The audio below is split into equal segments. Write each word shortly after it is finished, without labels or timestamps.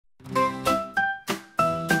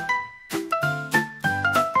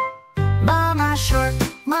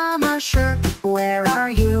where are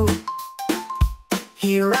you?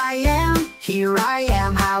 Here I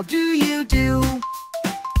am, how do you do?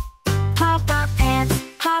 Papa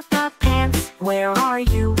Pants, where are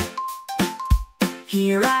you?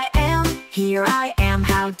 Here I am,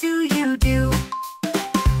 how do you do?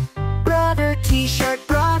 Brother T-shirt,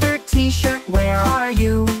 where are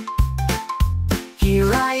you?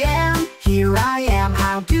 Here I am,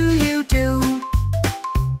 how do you do?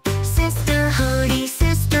 Sister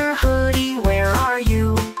Hoodie, where are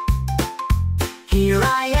you? Here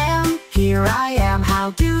I am,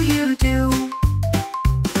 how do you do?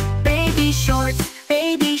 Baby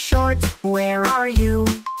Shorts, where are you?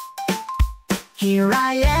 Here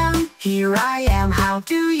I am, how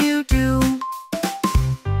do you do?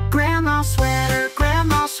 Grandma Sweater,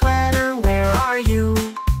 where are you?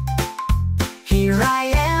 Here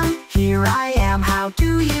I am, how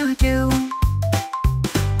do you do?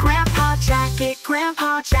 Grandpa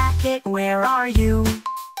Jacket, where are you?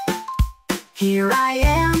 Here I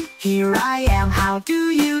am, how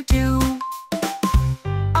do you do?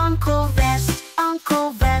 Uncle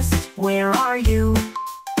Vest, where are you?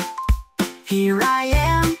 Here I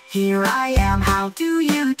am, how do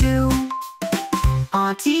you do?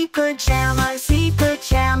 Auntie Pajamas,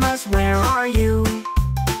 where are you?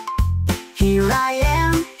 Here I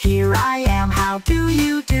am, how do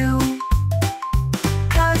you do?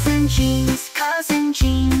 Cousin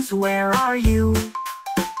Jeans, where are you?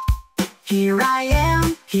 Here I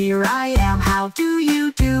am, how do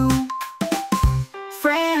you do?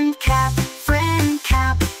 Friend Cap,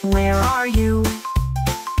 where are you?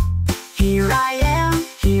 Here I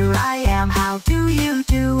am, how do you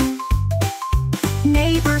do?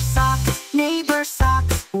 Neighbor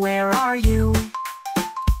Socks, where are you?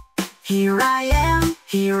 Here I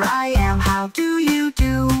am, how do you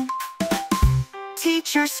do?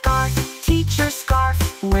 Teacher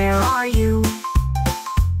Scarf, where are you?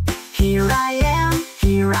 Here I